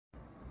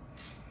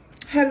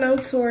Hello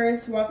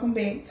Taurus, welcome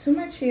back to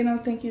my channel.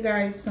 Thank you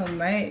guys so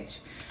much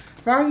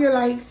for all your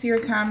likes, your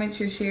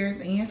comments, your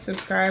shares, and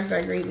subscribes.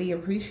 I greatly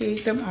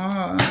appreciate them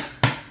all.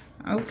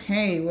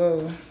 Okay,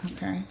 whoa,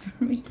 okay.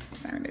 Let me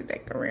turn the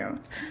deck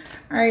around.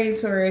 All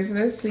right, Taurus,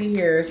 let's see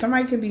here.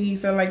 Somebody could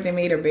feel like they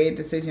made a bad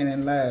decision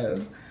in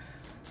love.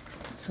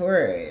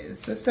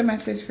 Taurus, what's the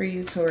message for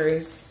you,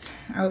 Taurus?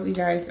 I hope you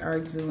guys are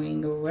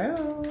doing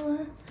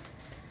well.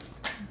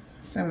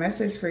 Some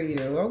message for you.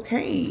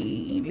 Okay,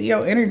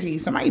 Leo energy.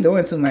 Somebody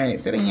doing too much.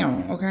 Sit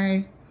down,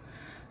 okay?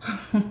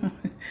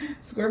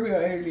 Scorpio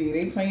energy.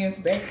 They plans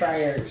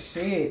backfired.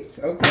 Shit.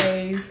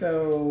 Okay,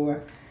 so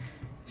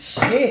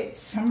shit.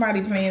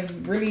 Somebody plans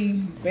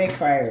really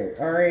backfired.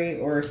 All right,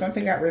 or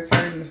something got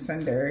returned to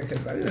sender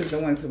because I was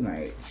doing too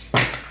much.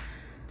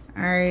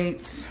 All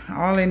right,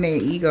 all in their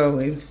ego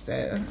and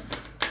stuff.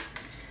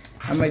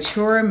 A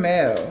mature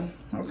male.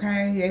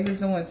 Okay, they was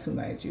doing too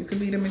much. You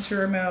could be the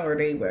mature male, or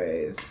they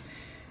was.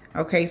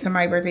 Okay,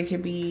 somebody's birthday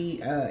could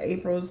be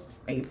April,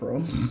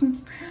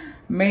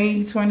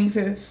 May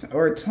 25th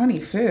or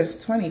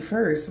 25th,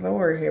 21st.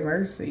 Lord have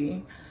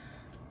mercy.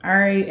 All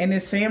right, in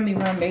this family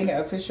room, they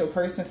the official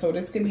person. So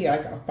this could be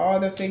like a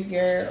father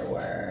figure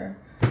or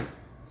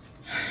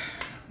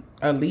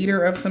a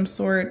leader of some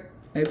sort.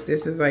 If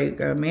this is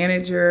like a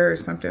manager or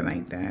something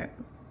like that.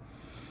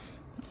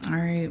 All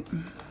right,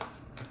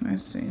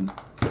 let's see.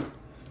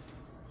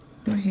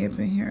 What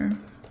happened here?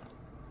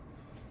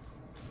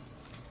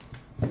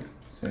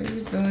 So he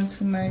was doing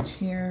too much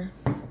here.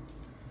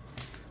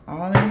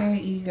 All in their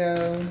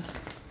ego.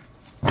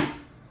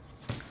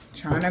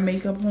 Trying to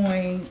make a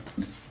point.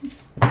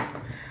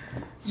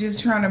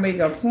 Just trying to make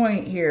a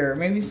point here.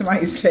 Maybe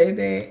somebody said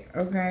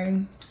that. Okay.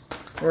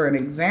 For an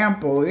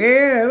example.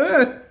 Yeah,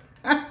 look.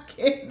 I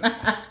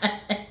cannot.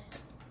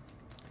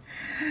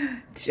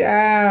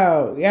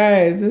 Child.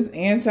 Yes, this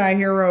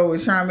anti-hero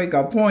was trying to make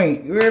a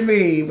point. You hear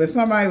me? But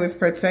somebody was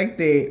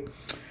protected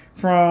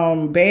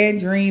from bad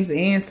dreams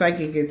and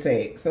psychic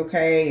attacks,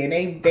 okay?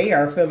 And they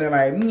are feeling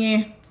like,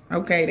 yeah,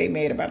 okay, they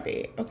mad about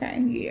that.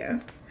 Okay,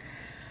 yeah.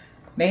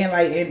 They ain't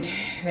like it,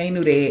 they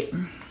knew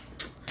that.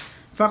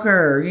 Fuck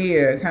her,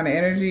 yeah, kind of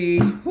energy.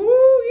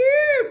 Ooh,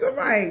 yeah,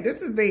 somebody,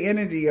 this is the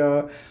energy,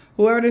 y'all.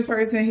 Whoever this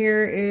person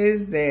here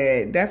is,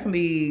 that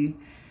definitely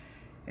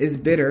is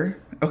bitter.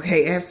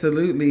 Okay,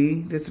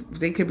 absolutely.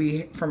 They could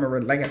be from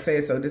like I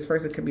said, so this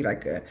person could be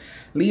like a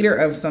leader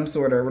of some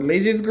sort of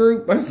religious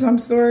group of some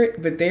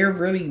sort, but they're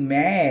really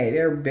mad.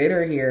 They're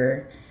bitter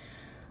here.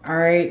 All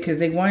right, because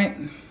they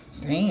want,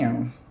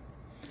 damn.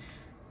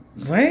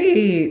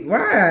 Wait,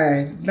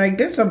 why? Like,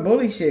 this some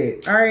bully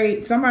shit. All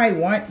right, somebody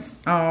wants,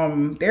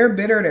 they're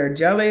bitter, they're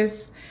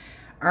jealous.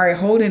 All right,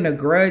 holding a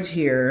grudge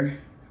here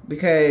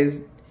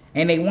because,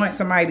 and they want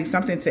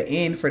something to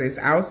end for this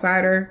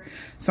outsider.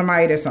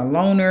 Somebody that's a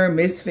loner,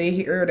 misfit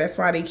here. That's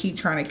why they keep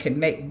trying to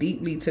connect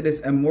deeply to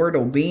this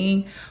immortal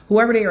being.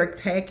 Whoever they are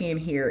attacking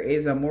here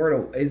is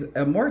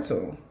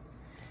immortal.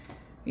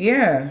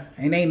 Yeah,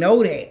 and they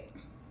know that.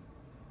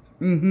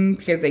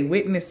 Because they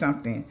witnessed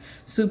something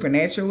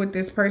supernatural with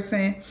this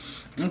person.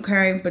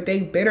 Okay, but they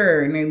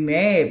bitter and they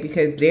mad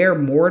because they're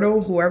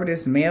mortal, whoever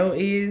this male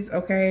is,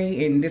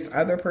 okay? And this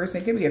other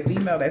person could be a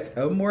female that's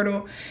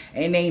immortal,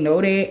 and they know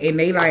that, and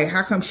they like,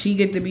 how come she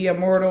get to be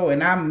immortal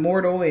and I'm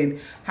mortal,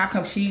 and how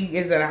come she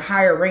is at a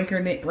higher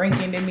ranking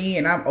than me,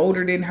 and I'm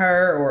older than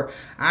her, or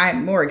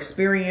I'm more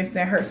experienced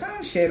than her,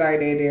 some shit like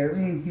that there.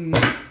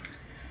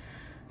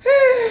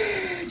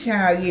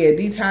 Child, yeah,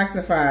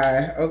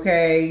 detoxify,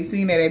 okay? You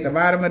seen that at the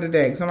bottom of the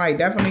deck. Somebody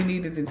definitely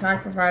need to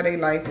detoxify their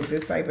life with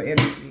this type of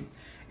energy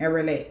and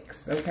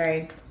relax,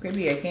 okay? Could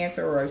be a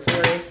Cancer or a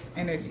Taurus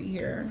energy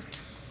here.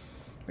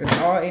 It's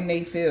all in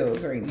their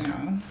fields right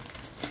now.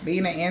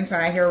 Being an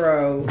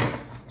anti-hero,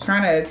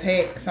 trying to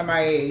attack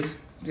somebody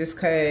just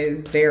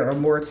because they're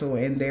immortal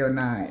and they're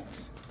not.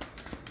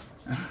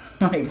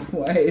 Like,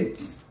 what?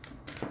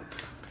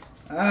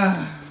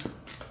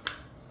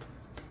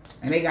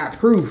 And they got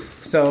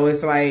proof. So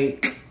it's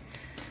like,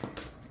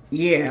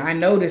 yeah, I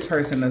know this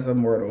person is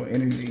immortal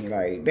energy.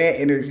 Like, that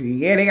energy.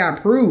 Yeah, they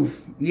got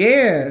proof.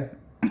 Yeah.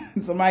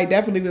 Somebody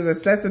definitely was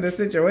assessing the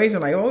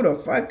situation. Like, hold the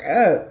fuck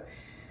up.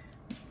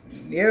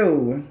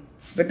 Yo.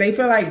 But they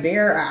feel like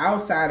they're an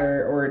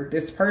outsider, or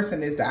this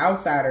person is the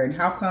outsider. And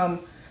how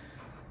come...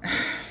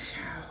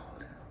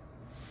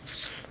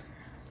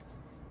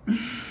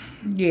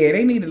 Yeah,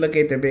 they need to look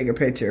at the bigger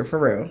picture. For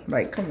real.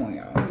 Like, come on,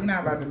 y'all. We're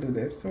not about to do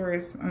this.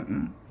 Taurus,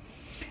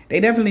 They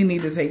definitely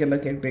need to take a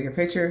look at the bigger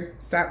picture.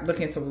 Stop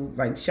looking so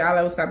like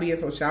shallow. Stop being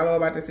so shallow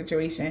about the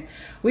situation.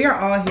 We are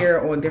all here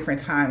on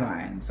different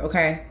timelines,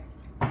 okay?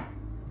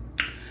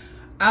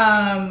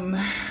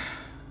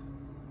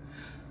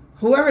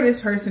 Whoever this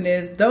person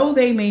is, though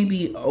they may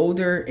be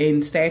older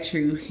in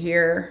stature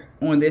here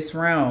on this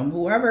realm,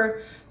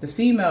 whoever the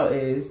female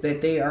is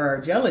that they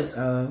are jealous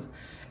of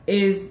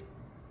is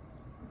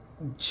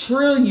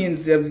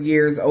trillions of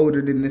years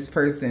older than this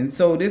person.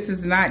 So this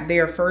is not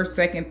their first,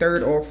 second,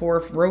 third, or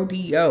fourth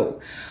rodeo.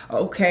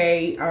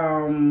 Okay,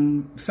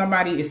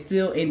 somebody is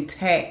still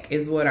intact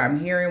is what I'm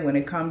hearing when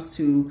it comes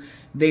to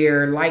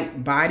their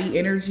light body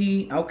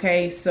energy.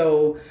 Okay,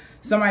 so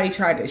somebody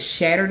tried to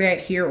shatter that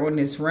here on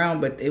this realm,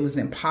 but it was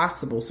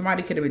impossible.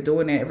 Somebody could have been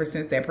doing that ever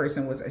since that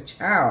person was a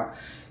child.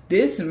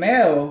 This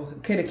male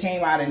could have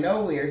came out of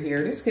nowhere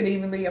here. This could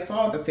even be a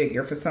father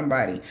figure for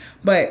somebody.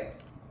 But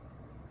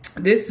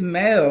this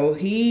male,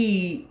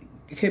 he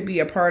could be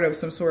a part of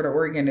some sort of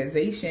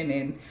organization,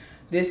 and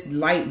this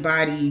light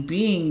body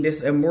being,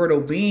 this immortal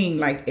being,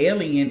 like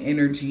alien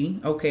energy,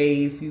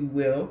 okay, if you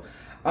will,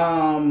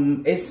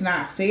 it's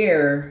not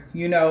fair,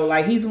 you know,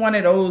 like he's one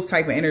of those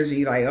type of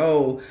energy, like,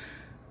 oh,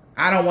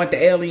 I don't want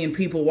the alien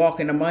people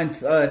walking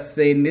amongst us,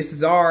 and this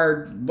is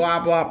our blah,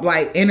 blah,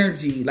 like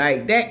energy,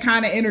 like that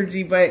kind of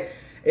energy. But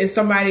it's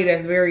somebody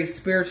that's very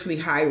spiritually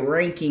high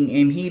ranking,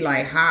 and he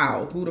like,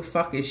 how, who the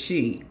fuck is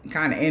she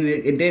kind of,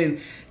 and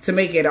then to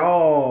make it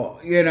all,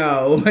 you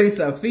know, it's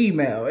a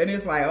female, and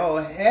it's like, oh,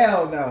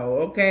 hell no.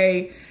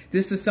 Okay.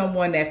 This is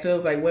someone that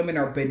feels like women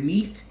are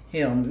beneath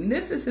him. And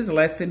this is his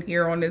lesson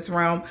here on this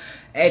realm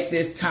at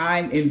this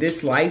time in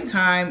this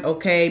lifetime,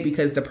 okay?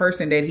 Because the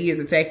person that he is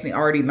attacking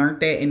already learned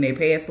that in their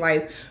past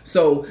life.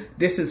 So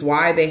this is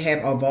why they have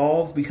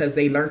evolved, because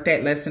they learned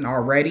that lesson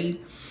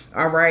already.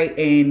 All right.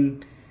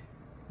 And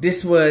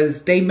this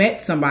was, they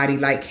met somebody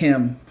like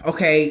him,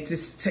 okay?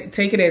 Just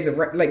take it as a,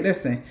 like,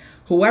 listen,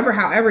 whoever,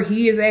 however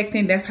he is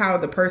acting, that's how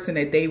the person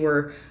that they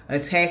were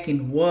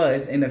attacking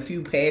was in a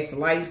few past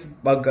lives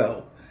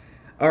ago.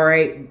 All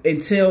right,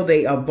 until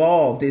they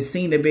evolved and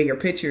seen the bigger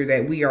picture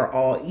that we are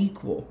all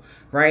equal,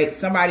 right?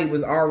 Somebody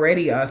was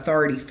already an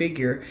authority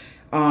figure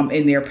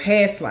in their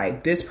past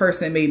life. This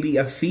person may be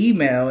a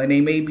female and they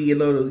may be a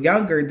little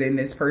younger than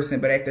this person,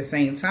 but at the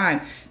same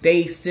time,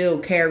 they still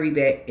carry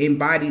that,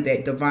 embody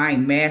that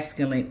divine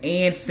masculine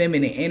and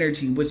feminine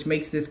energy, which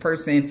makes this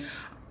person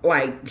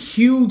like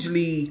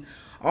hugely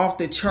off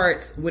the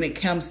charts when it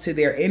comes to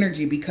their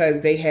energy,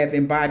 because they have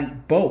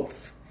embodied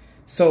both.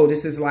 So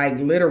this is like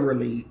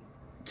literally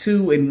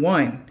 2 in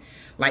 1,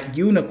 like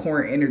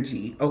unicorn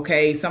energy.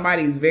 Okay,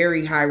 somebody's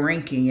very high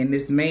ranking and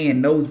this man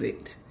knows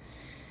it,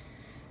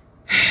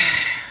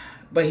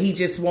 but he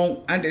just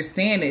won't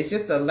understand it. It's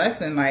just a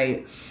lesson,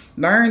 like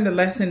learn the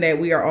lesson that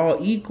we are all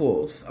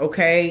equals,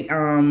 okay?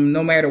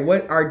 No matter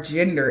what our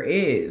gender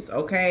is,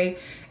 okay?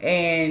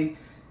 And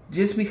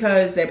just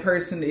because that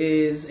person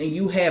is, and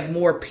you have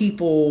more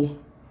people,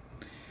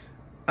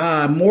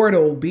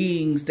 mortal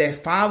beings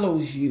that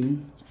follows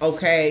you,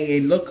 okay,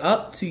 and look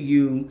up to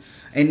you,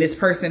 and this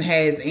person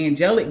has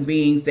angelic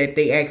beings that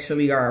they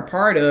actually are a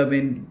part of,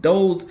 and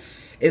those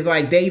is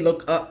like they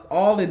look up,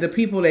 all of the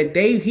people that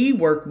he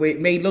work with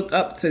may look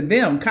up to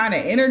them kind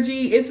of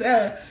energy. It's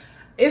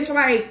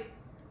like,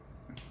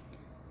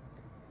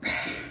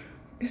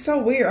 it's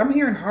so weird. I'm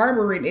hearing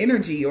harboring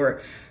energy,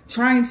 or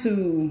trying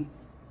to,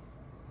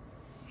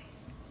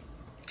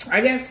 I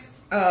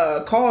guess,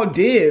 call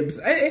dibs.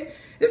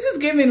 This is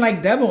giving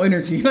like devil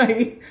energy.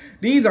 Like,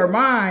 these are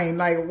mine.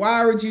 Like,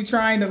 why would you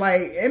trying to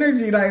like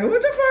energy? Like, what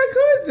the fuck?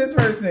 Who is this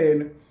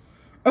person?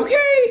 Okay,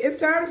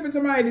 it's time for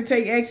somebody to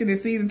take action and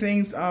see the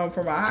things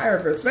from a higher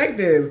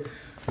perspective.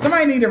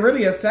 Somebody need to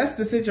really assess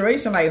the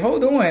situation. Like,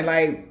 hold on.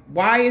 Like,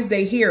 why is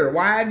they here?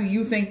 Why do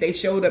you think they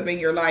showed up in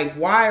your life?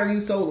 Why are you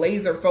so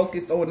laser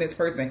focused on this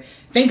person?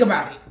 Think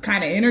about it.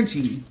 Kind of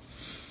energy.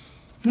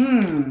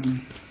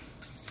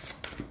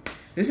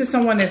 This is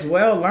someone that's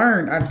well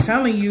learned. I'm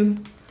telling you.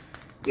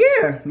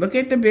 Yeah, look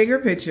at the bigger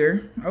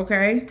picture,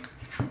 okay?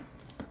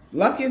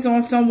 Luck is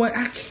on someone.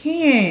 I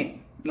can't.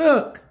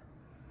 Look.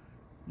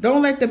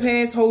 Don't let the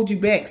past hold you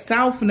back.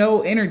 South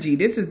Node energy.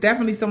 This is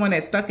definitely someone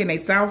that's stuck in a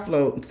South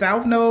Node.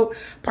 South Node,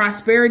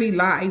 prosperity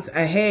lies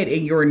ahead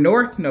in your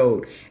North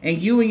Node, and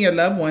you and your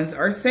loved ones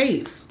are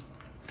safe.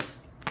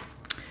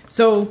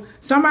 So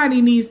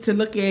somebody needs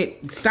to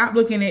stop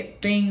looking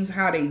at things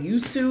how they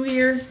used to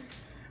here.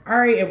 All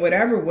right, in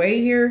whatever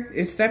way here,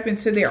 is step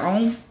into their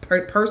own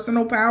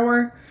personal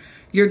power.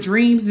 Your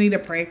dreams need a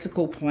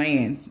practical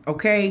plan,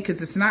 okay?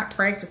 Because it's not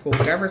practical.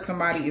 Whatever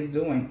somebody is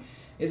doing,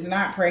 it's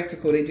not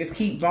practical. They just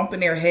keep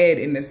bumping their head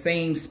in the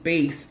same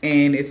space,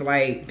 and it's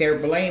like they're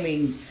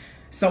blaming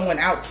someone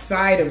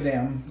outside of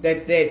them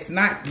that's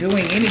not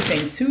doing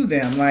anything to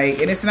them.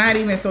 Like, and it's not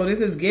even, so this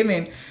is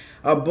giving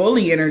a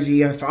bully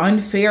energy, an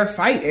unfair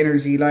fight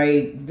energy.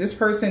 Like, this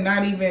person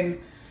not even,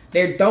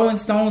 they're throwing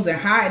stones and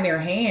hiding their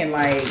hand.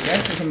 Like,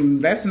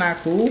 that's not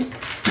cool.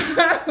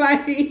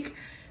 Like,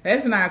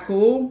 that's not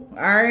cool.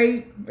 All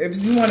right.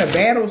 If you want to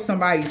battle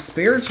somebody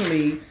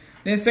spiritually,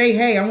 then say,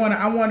 hey, I want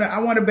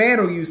to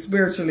battle you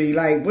spiritually.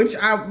 Like,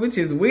 which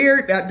is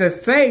weird to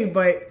say,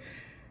 but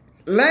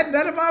let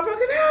that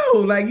motherfucker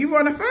know. Like, you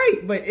want to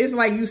fight, but it's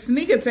like you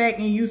sneak attack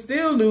and you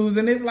still lose,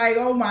 and it's like,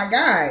 oh my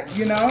God,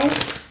 you know?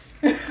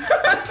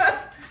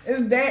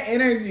 It's that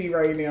energy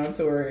right now,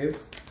 Taurus.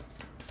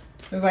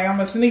 It's like, I'm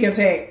a sneak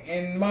attack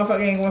and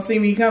motherfucker ain't gonna see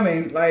me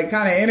coming. Like,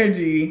 kind of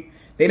energy.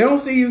 They don't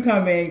see you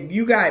coming.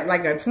 You got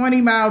like a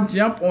 20-mile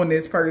jump on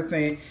this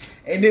person,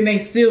 and then they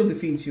still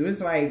defeat you.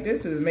 It's like,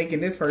 this is making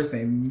this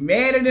person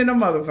madder than a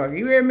motherfucker.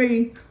 You hear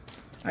me?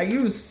 Like,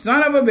 you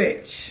son of a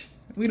bitch.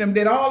 We done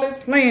did all this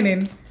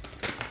planning.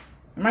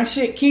 My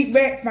shit keep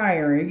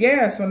backfiring.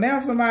 Yeah, so now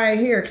somebody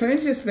here,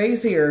 cleanse your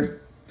space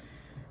here.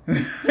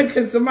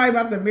 Because somebody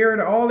about to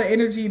mirror all the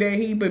energy that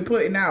he been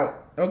putting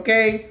out.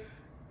 Okay?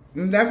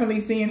 I'm definitely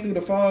seeing through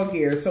the fog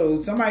here.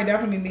 So somebody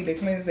definitely need to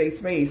cleanse their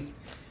space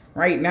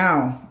right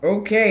now.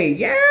 Okay,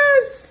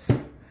 yes.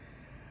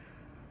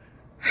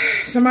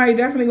 Somebody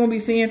definitely gonna be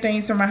seeing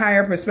things from a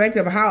higher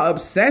perspective. How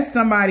obsessed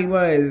somebody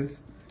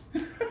was.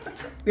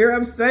 Their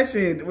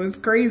obsession was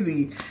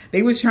crazy.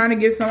 They was trying to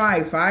get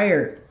somebody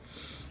fired.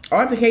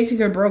 Altercation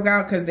could broke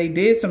out because they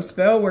did some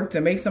spell work to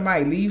make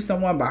somebody leave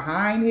someone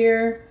behind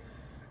here.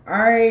 All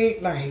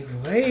right, like,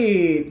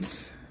 wait.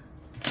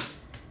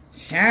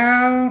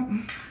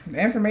 Child.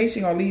 The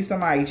information gonna leave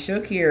somebody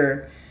shook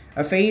here.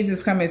 A phase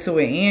is coming to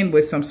an end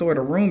with some sort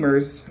of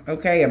rumors,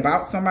 okay,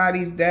 about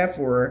somebody's death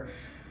or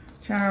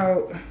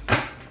child.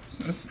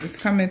 It's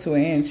coming to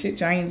an end. Shit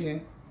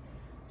changing.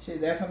 Shit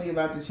definitely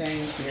about to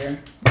change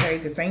here. Okay,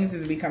 because things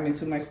is becoming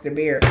too much to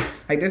bear.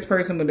 Like this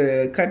person would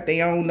have cut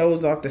their own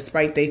nose off to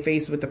spite their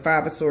face with the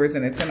 5 of Swords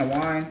and the 10 of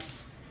Wands.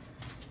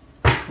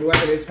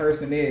 Whoever this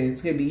person is.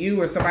 It could be you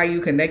or somebody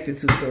you connected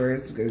to,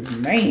 Taurus. Because,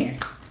 man.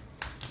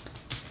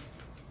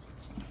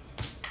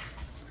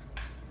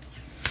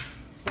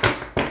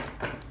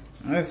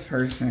 This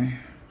person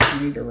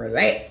need to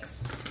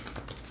relax.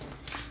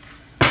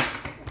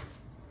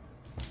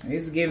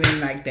 It's giving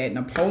like that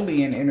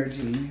Napoleon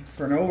energy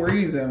for no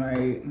reason.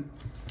 Like,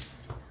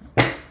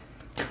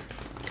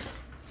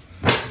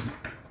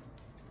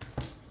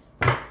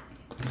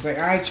 it's like,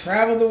 I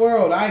traveled the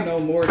world. I know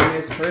more than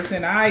this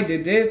person. I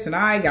did this and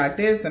I got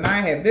this and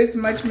I have this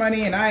much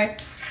money and I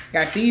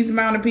got these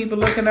amount of people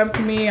looking up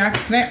to me. I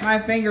snap my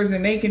fingers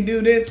and they can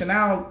do this and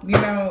I'll, you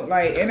know,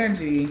 like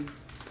energy.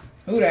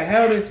 Who the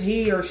hell does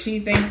he or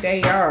she think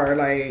they are?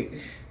 Like,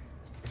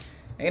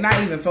 they're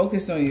not even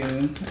focused on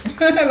you.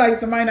 Like,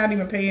 somebody not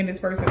even paying this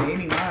person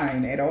any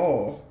mind at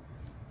all.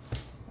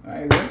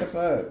 Like, what the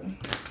fuck?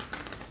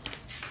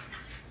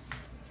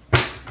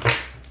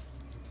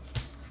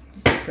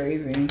 This is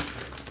crazy.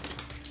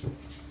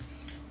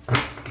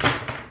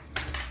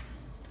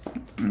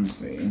 Let me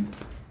see.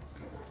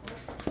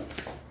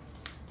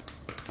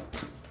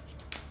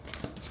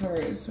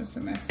 Taurus, what's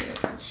the message?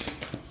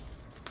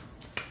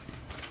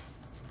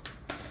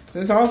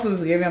 This also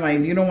is giving,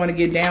 like, if you don't want to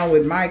get down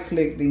with my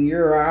clique, then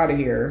you're out of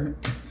here.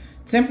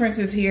 Temperance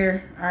is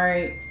here. All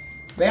right.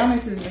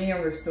 Balance is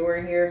being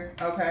restored here.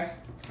 Okay.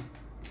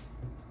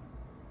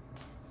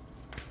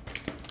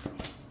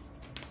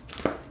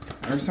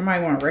 Or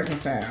somebody want to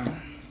reconcile.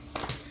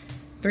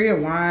 3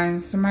 of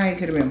Wands. Somebody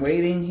could have been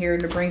waiting here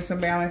to bring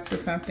some balance to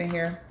something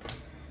here.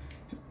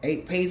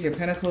 8 Page of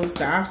Pentacles.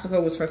 The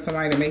obstacle was for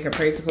somebody to make a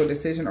practical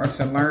decision or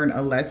to learn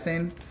a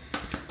lesson.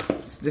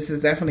 This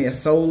is definitely a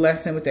soul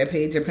lesson with that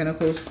Page of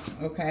Pentacles.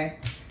 Okay.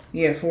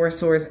 Yeah, 4 of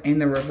Swords in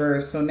the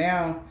reverse. So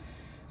now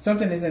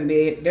something is in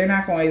bed. They're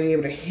not going to be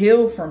able to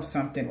heal from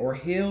something or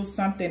heal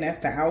something. That's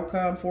the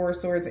outcome. 4 of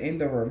Swords in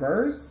the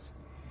reverse.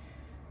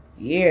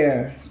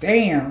 Yeah.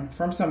 Damn.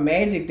 From some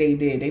magic they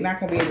did. They're not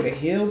going to be able to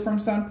heal from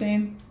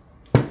something.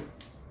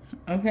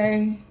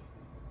 Okay.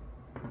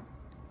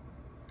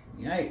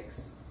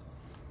 Yikes.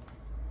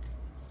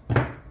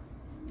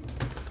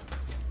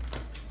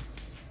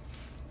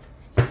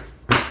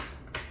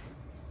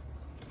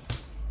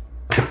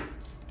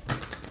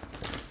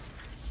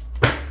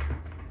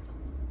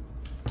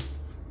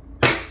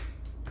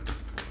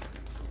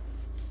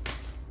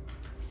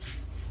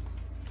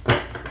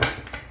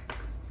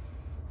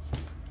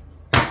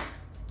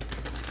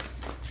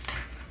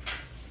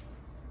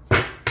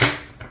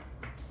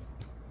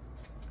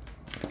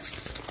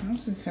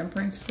 What's the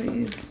Temperance,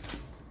 please?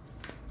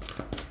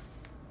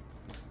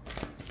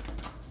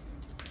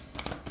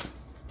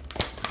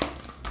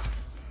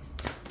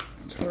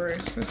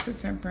 Taurus, what's the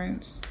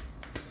Temperance?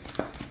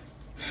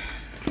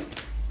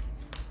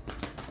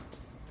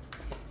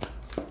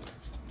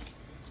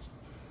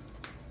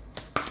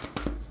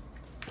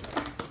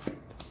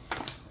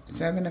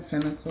 Seven of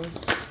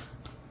Pentacles,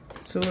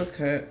 2 of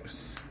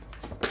Cups,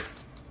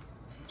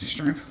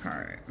 Strength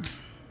card.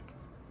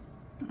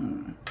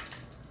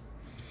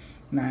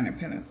 9 of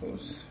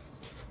Pentacles.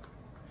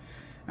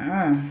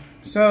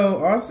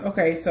 So also,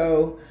 okay,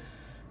 so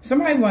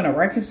somebody want to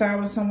reconcile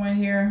with someone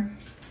here.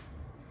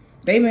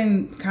 They've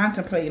been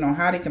contemplating on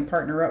how they can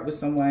partner up with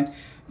someone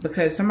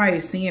because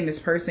somebody's seeing this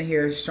person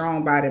here is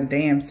strong by them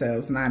damn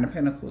selves. 9 of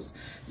Pentacles.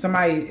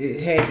 Somebody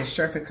had the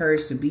strength and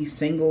courage to be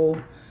single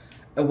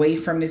away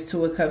from this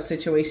 2 of Cups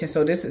situation.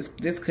 So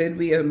this could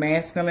be a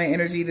masculine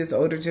energy, this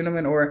older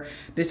gentleman, or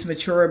this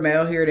mature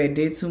male here that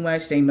did too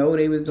much. They know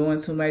they was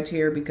doing too much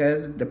here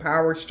because of the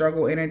power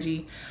struggle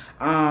energy.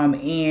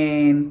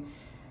 And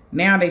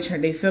now they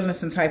feeling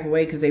some type of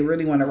way because they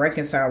really want to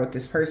reconcile with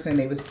this person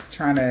they was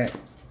trying to,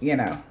 you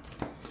know,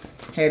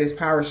 had this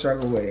power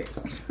struggle with.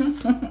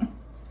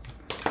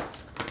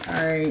 All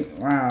right.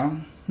 Wow.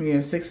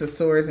 Yeah, Six of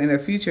Swords. In the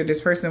future, this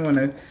person want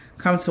to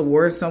come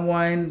towards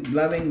someone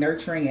loving,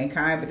 nurturing, and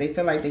kind, but they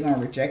feel like they're going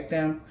to reject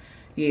them.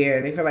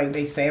 Yeah, they feel like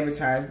they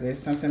sabotage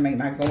this. Something may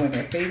not go in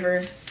their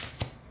favor.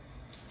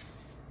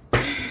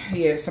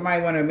 Yeah,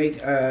 somebody want to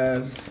make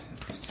a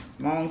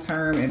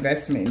long-term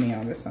investment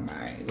now with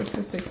somebody. What's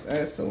the Six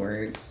of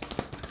Swords?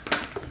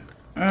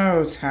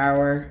 Oh,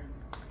 Tower.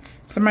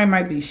 Somebody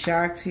might be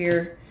shocked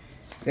here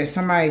that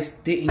somebody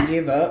didn't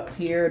give up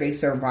here. They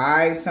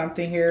survived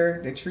something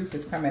here. The truth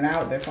is coming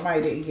out that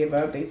somebody didn't give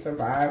up. They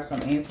survived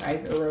some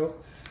anti-hero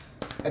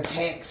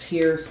attacks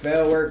here,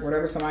 spell work,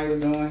 whatever somebody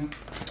was doing.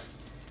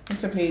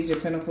 It's the Page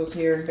of Pentacles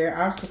here. Their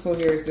obstacle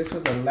here is this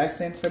was a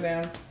lesson for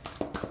them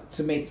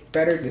to make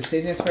better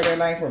decisions for their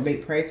life or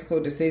make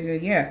practical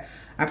decisions. Yeah,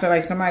 I feel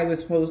like somebody was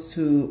supposed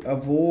to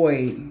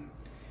avoid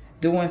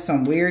doing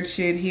some weird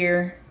shit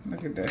here.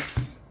 Look at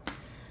this.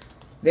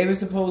 They were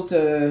supposed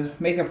to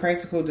make a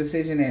practical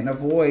decision and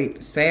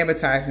avoid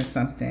sabotaging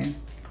something.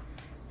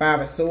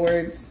 Five of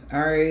Swords. All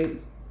right.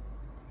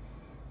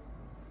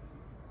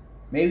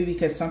 Maybe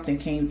because something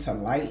came to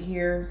light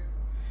here.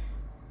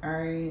 All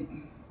right.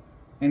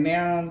 And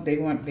now I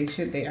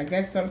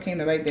guess something came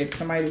to light that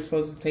somebody was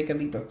supposed to take a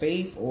leap of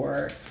faith,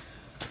 or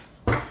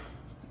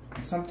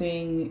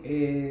something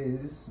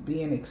is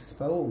being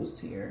exposed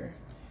here.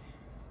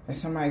 And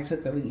somebody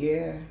took a leap,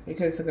 yeah, they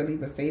could have took a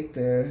leap of faith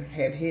to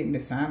have hidden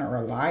dishonor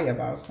or lie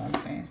about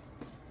something.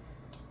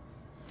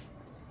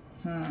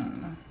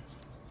 And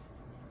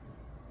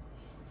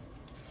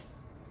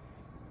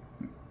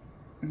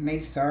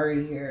they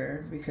sorry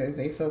here because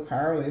they feel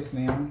powerless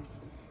now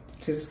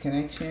to this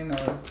connection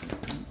or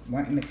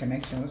wanting the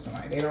connection with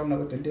somebody. They don't know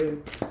what to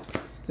do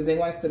because they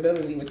want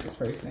stability with this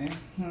person.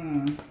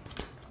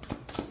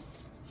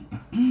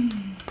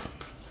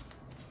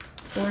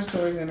 Four of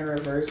Swords in the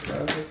reverse,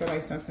 though. They feel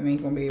like something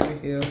ain't gonna be able to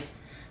heal.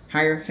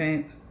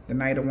 Hierophant, the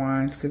Knight of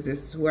Wands, because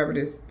this whoever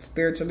this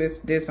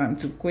spiritualist did something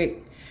too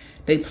quick.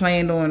 They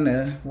planned on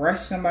to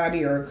rush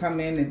somebody or come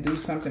in and do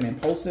something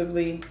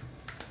impulsively.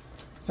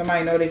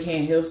 Somebody know they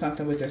can't heal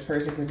something with this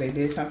person because they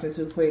did something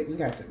too quick. We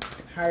got the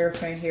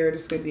Hierophant here.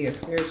 This could be a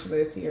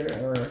spiritualist here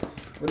or a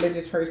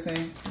religious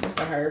person. What's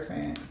the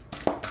Hierophant?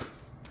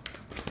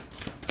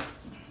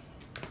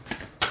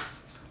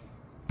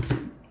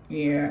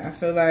 Yeah, I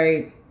feel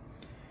like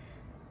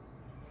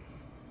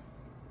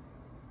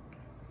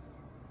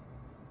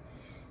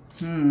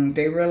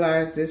they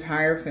realized this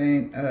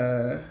Hierophant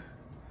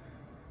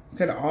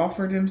could have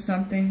offered them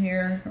something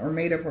here or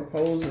made a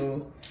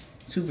proposal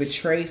to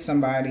betray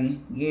somebody.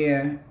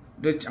 Yeah,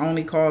 which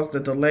only caused the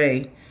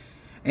delay.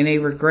 And they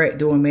regret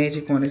doing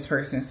magic on this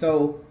person.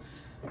 So,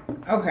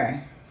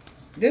 okay.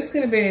 This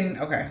could have been,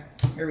 okay,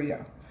 here we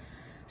go.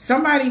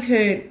 Somebody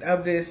could,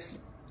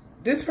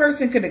 this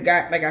person could have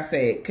got, like I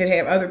said, could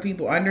have other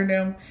people under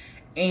them.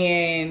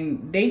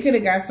 And they could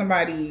have got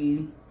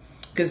somebody,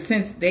 because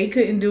since they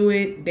couldn't do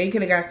it, they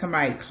could have got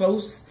somebody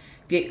close,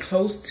 get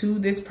close to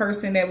this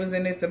person that was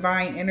in this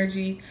divine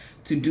energy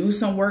to do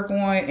some work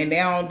on. And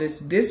now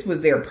this was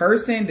their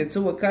person, the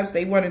Two of Cups.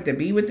 They wanted to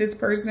be with this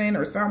person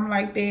or something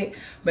like that.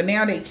 But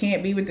now they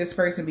can't be with this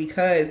person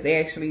because they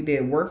actually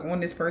did work on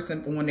this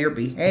person on their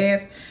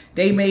behalf.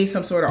 They made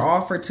some sort of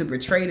offer to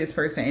betray this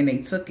person and they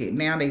took it.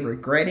 Now they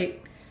regret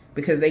it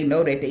because they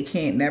know that they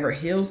can't never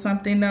heal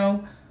something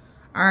though.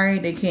 All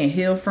right, they can't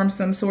heal from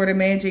some sort of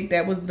magic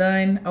that was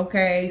done.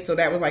 Okay, so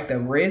that was like the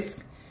risk.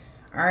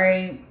 All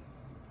right.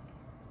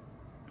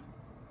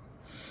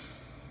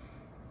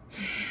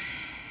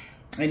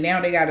 And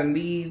now they got to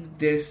leave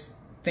this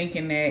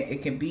thinking that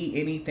it can be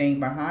anything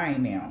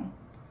behind now.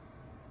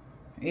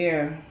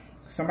 Yeah.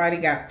 Somebody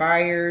got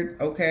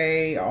fired.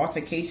 Okay.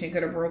 Altercation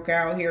could have broke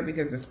out here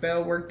because the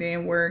spell work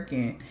didn't work.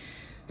 And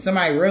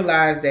somebody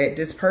realized that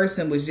this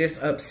person was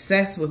just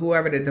obsessed with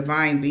whoever the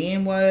divine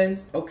being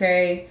was.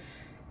 Okay.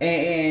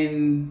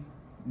 And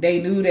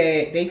they knew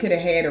that they could have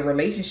had a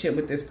relationship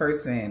with this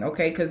person.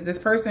 Okay. Because this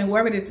person,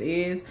 whoever this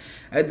is,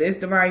 this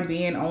divine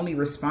being only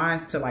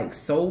responds to like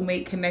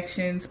soulmate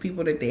connections.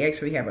 People that they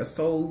actually have a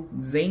soul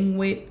zing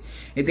with.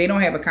 If they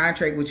don't have a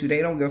contract with you,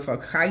 they don't give a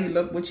fuck how you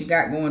look, what you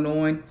got going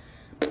on.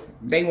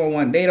 They don't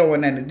want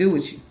nothing to do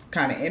with you.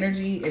 Kind of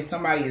energy. If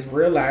somebody is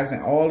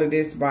realizing all of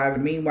this by the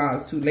meanwhile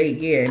it's too late.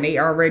 Yeah. And they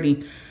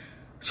already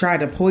tried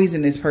to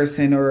poison this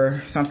person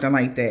or something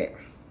like that.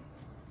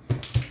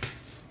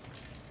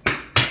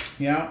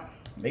 Yeah,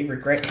 they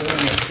regret doing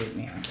that shit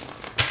now.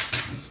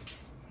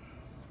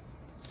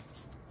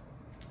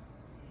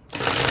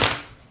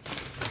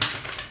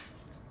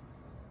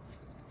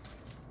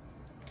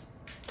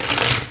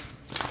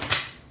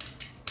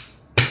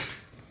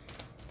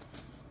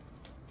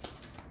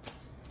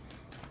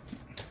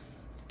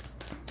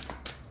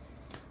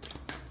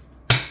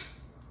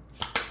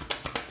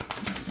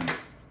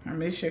 I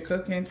miss your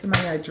cooking.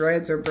 Somebody got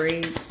dreads or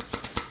braids.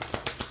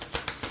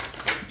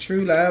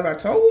 True love. I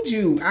told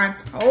you.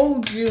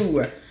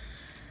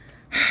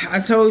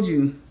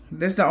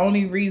 This is the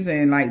only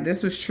reason. Like,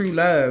 this was true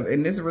love.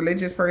 And this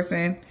religious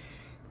person,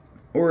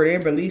 or their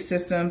belief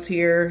systems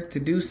here to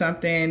do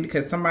something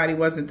because somebody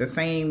wasn't the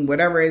same,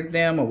 whatever as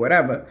them or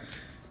whatever.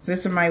 Is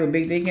this somebody with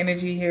big dick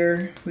energy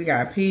here? We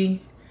got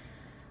P.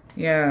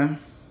 Yeah.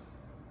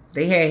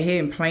 They had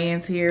hidden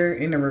plans here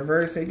in the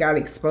reverse. It got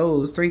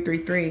exposed.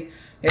 333.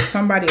 If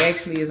somebody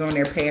actually is on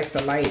their path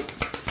to light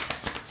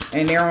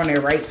and they're on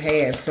their right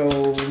path.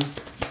 So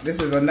this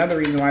is another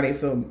reason why they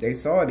feel they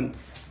salty.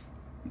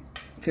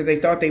 Because they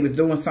thought they was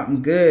doing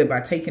something good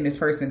by taking this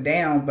person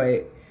down.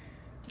 But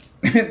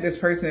this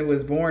person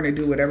was born to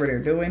do whatever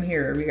they're doing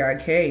here. We got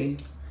K.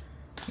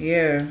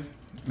 Yeah.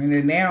 And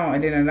then now,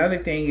 and then another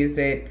thing is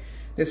that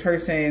this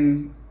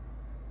person,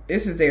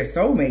 this is their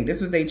soulmate. This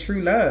was their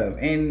true love.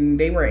 And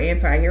they were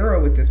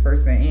anti-hero with this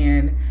person.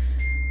 And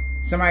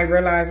somebody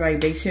realized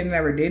like they should have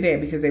never did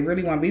that because they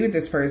really want to be with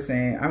this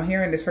person. I'm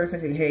hearing this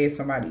person could have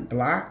somebody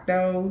blocked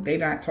though. They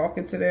not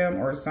talking to them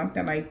or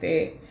something like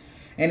that.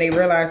 And they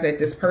realized that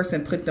this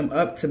person put them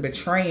up to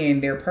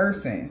betraying their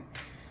person.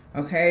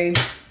 Okay.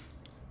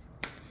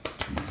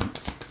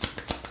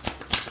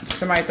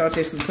 Somebody thought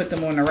this would put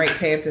them on the right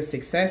path to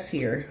success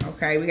here.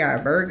 Okay, we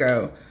got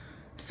Virgo,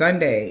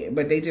 Sunday.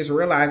 But they just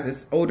realized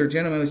this older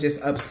gentleman was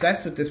just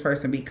obsessed with this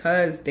person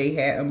because they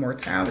had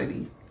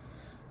immortality.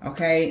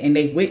 Okay, and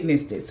they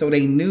witnessed it. So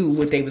they knew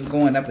what they was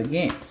going up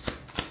against.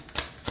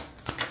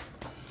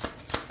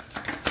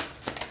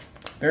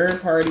 Third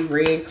party,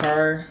 red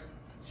car,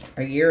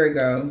 a year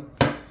ago.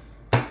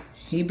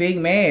 He big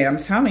mad. I'm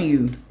telling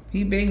you.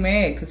 He big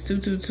mad because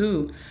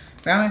 222.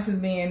 Balance is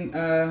being...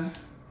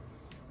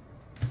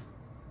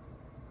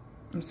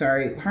 I'm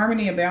sorry.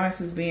 Harmony and balance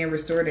is being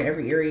restored in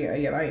every area of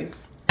your life.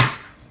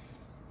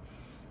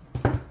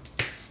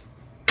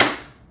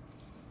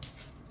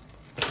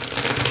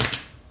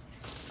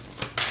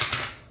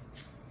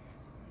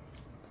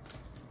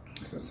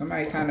 So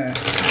somebody kind of,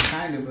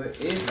 but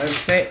is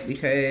upset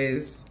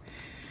because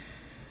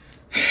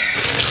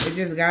it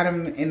just got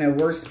them in a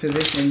worse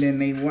position than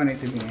they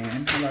wanted to be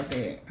in. How about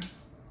that?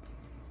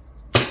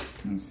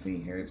 Let's see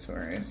here,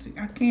 Taurus.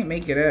 I can't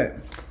make it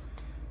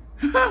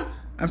up.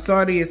 I'm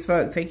salty as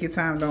fuck. Take your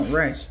time. Don't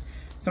rush.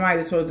 Somebody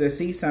was supposed to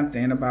see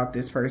something about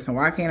this person.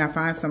 Why can't I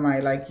find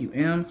somebody like you,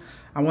 M?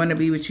 I want to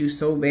be with you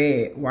so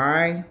bad.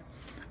 Why?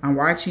 I'm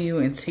watching you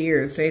in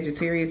tears.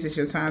 Sagittarius, it's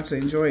your time to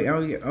enjoy.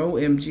 Oh,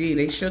 OMG.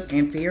 They shook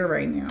in fear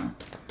right now.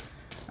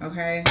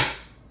 Okay.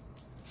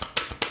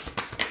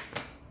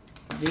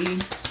 V.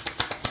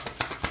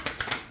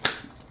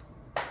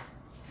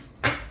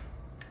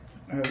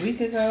 A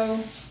week ago.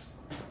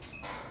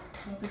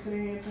 Something could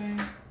have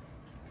happened.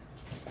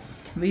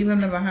 Leaving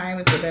them behind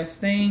was the best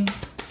thing.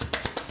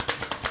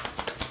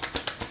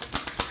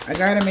 I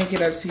gotta make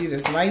it up to you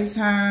this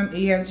lifetime.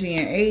 E, F, G,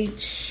 and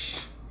H.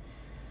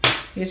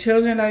 Your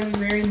children love you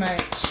very much.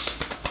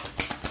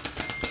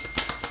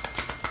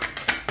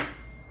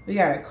 We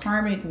got a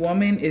karmic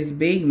woman is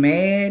big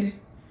mad.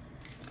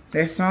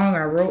 That song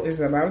I wrote is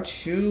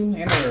about you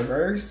in the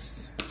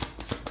reverse.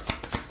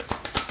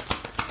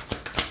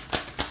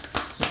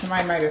 So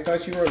somebody might have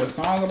thought you wrote a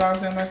song about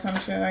them or some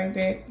shit like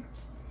that.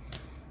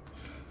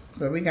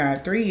 But we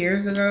got 3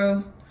 years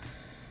ago.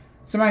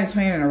 Somebody's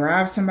planning to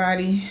rob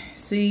somebody.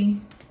 C.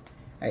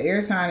 An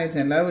air sign is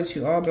in love with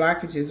you. All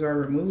blockages are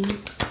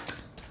removed.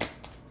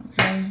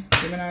 Okay.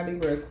 Gemini,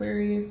 Libra,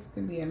 Aquarius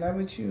could be in love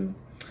with you.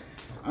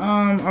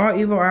 All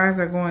evil eyes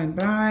are going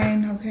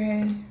blind.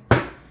 Okay.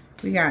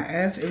 We got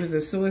F. It was a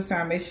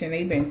suicide mission.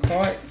 They've been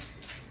caught.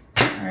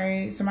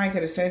 Alright. Somebody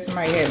could have said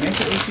somebody had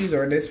mental issues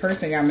or this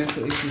person got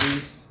mental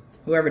issues.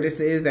 Whoever this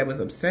is that was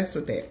obsessed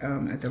with that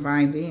a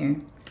divine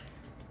being.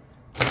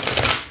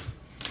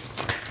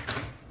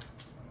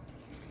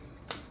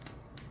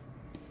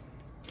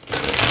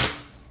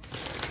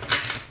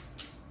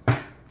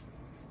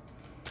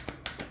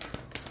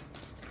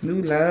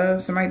 New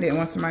love. Somebody didn't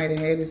want somebody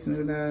to have this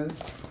new love.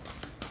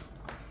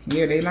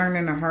 Yeah, they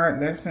learning a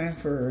hard lesson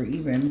for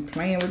even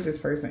playing with this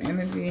person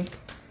energy.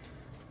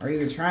 Or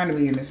even trying to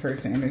be in this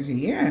person energy.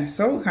 Yeah,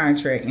 soul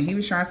contract. And he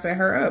was trying to set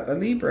her up. A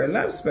Libra,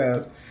 love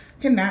spells.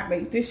 Cannot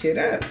make this shit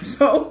up.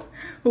 So,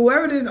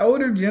 whoever this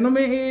older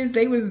gentleman is,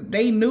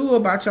 they knew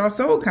about y'all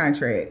soul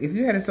contract. If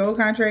you had a soul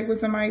contract with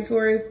somebody,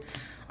 Taurus,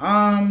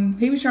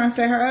 he was trying to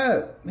set her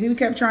up. He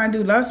kept trying to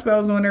do love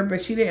spells on her,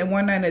 but she didn't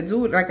want nothing to do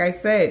with it. Like I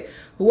said,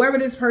 whoever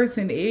this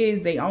person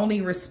is, they only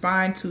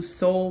respond to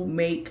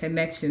soulmate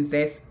connections.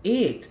 That's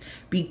it.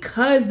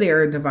 Because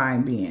they're a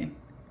divine being.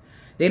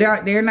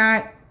 They're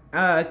not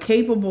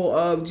capable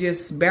of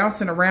just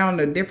bouncing around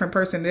a different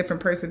person.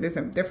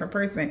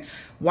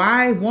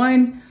 Why?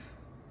 One,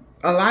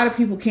 a lot of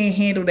people can't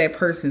handle that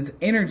person's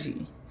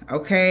energy.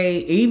 Okay,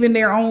 even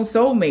their own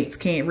soulmates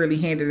can't really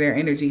handle their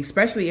energy,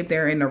 especially if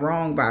they're in the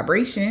wrong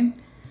vibration.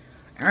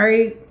 All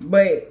right,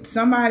 but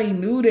somebody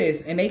knew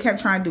this and they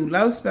kept trying to do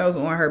love spells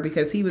on her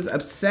because he was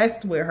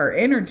obsessed with her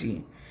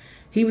energy.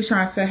 He was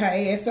trying to set her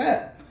ass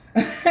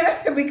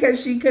up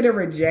because she could have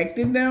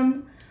rejected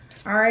them.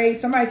 All right,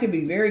 somebody could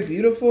be very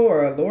beautiful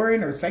or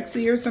alluring or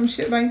sexy or some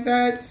shit like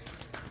that.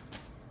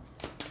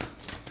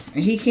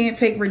 And he can't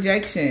take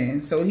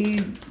rejection. So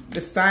he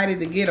decided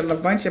to get a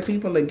bunch of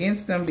people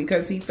against him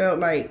because he felt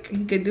like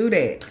he could do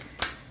that.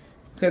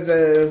 Because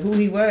of who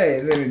he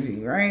was,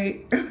 energy,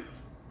 right?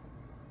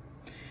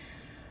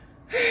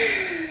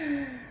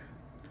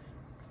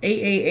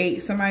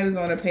 888, somebody was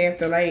on a path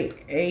to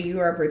light. Hey, you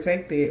are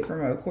protected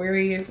from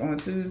Aquarius on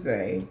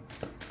Tuesday.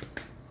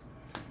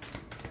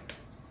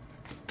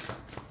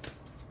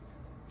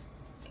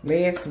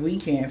 Last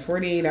weekend,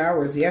 48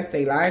 hours. Yes,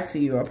 they lied to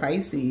you, a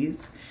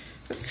Pisces.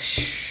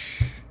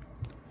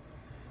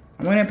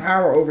 I want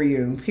power over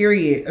you,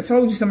 period. I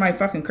told you somebody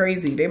fucking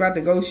crazy. They about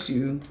to ghost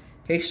you.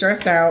 They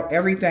stressed out,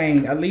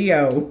 everything. A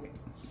Leo,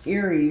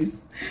 Aries.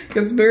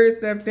 Because Spirit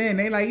stepped in.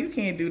 They like, you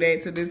can't do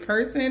that to this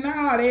person.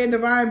 No, they're a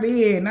divine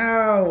being.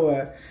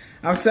 No.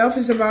 I'm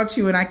selfish about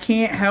you and I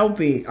can't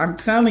help it. I'm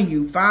telling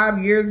you,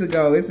 5 years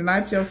ago, it's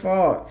not your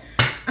fault.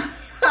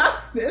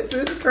 This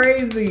is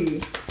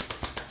crazy.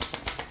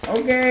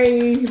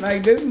 Okay?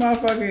 Like, this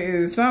motherfucker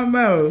is something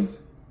else.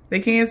 They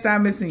can't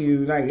stop missing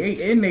you. Like,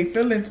 in their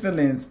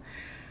feelings.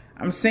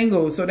 I'm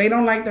single, so they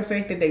don't like the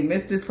fact that they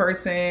miss this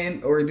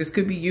person, or this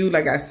could be you.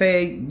 Like I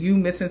said, you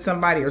missing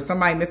somebody or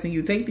somebody missing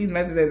you. Take these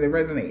messages as they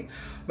resonate.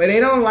 But they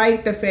don't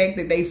like the fact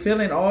that they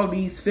feeling all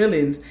these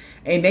feelings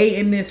and they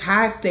in this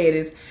high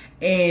status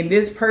and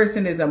this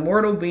person is a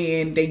mortal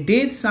being. They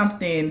did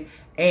something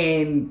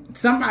and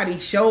somebody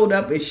showed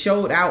up and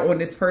showed out on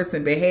this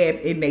person's behalf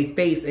in their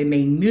face, and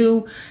they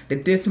knew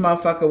that this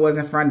motherfucker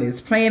wasn't from this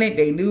planet.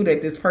 They knew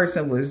that this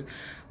person was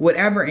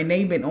whatever, and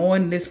they've been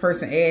on this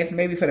person's ass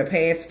maybe for the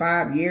past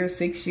 5 years,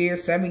 6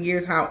 years, 7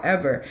 years,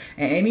 however.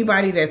 And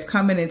anybody that's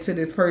coming into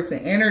this person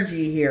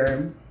energy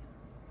here,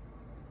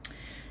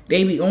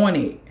 they be on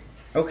it,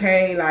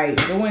 okay? Like,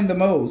 doing the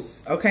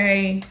most,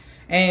 okay?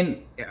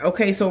 And,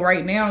 okay, so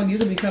right now, you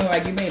could be feeling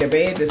like you made a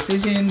bad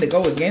decision to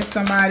go against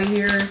somebody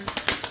here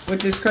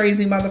with this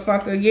crazy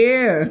motherfucker.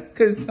 Yeah,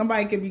 because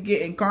somebody could be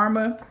getting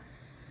karma.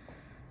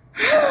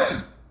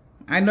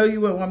 I know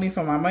you would want me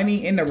for my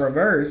money in the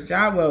reverse.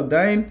 Job well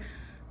done.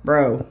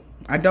 Bro,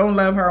 I don't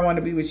love her. I want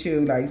to be with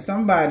you. Like,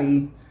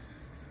 somebody.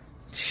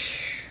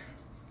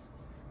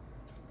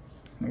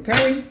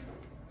 Okay?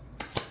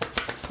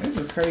 This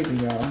is crazy,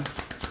 y'all.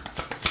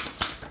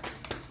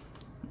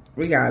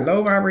 We got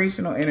low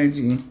vibrational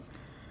energy.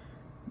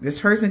 This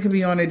person could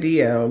be on a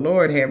DL.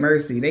 Lord have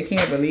mercy. They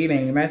can't believe they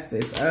ain't messed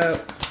this up.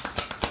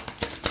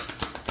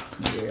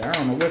 Yeah, I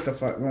don't know what the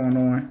fuck going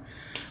on.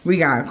 We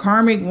got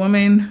karmic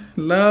woman.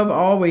 Love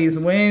always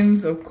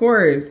wins. Of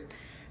course.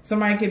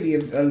 Somebody could be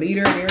a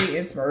leader, very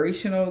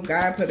inspirational.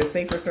 God put a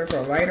sacred circle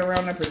of light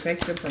around them,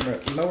 protect them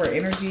from lower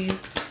energies.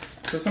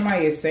 So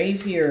somebody is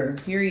safe here,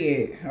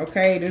 period.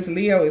 Okay, this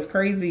Leo is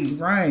crazy.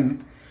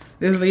 Run.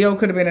 This Leo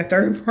could have been a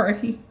third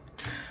party.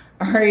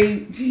 All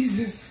right,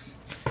 Jesus.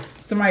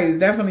 Somebody was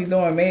definitely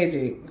doing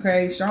magic.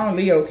 Okay, strong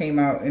Leo came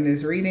out in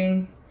this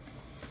reading.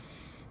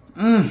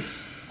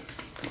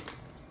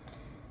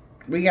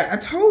 We got, I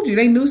told you,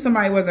 they knew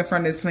somebody wasn't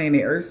from this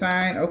planet, Earth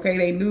sign. Okay,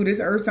 they knew, this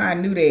Earth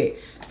sign knew that.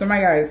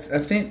 Somebody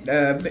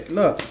got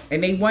look,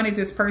 and they wanted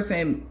this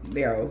person,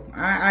 yo,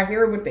 I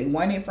hear what they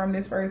wanted from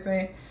this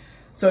person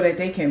so that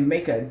they can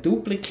make a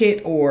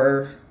duplicate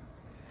or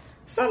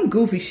some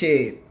goofy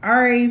shit. All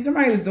right,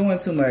 somebody was doing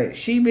too much.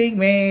 She big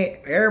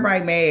mad,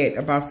 everybody mad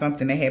about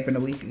something that happened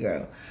a week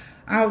ago.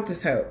 I hope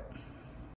this helped.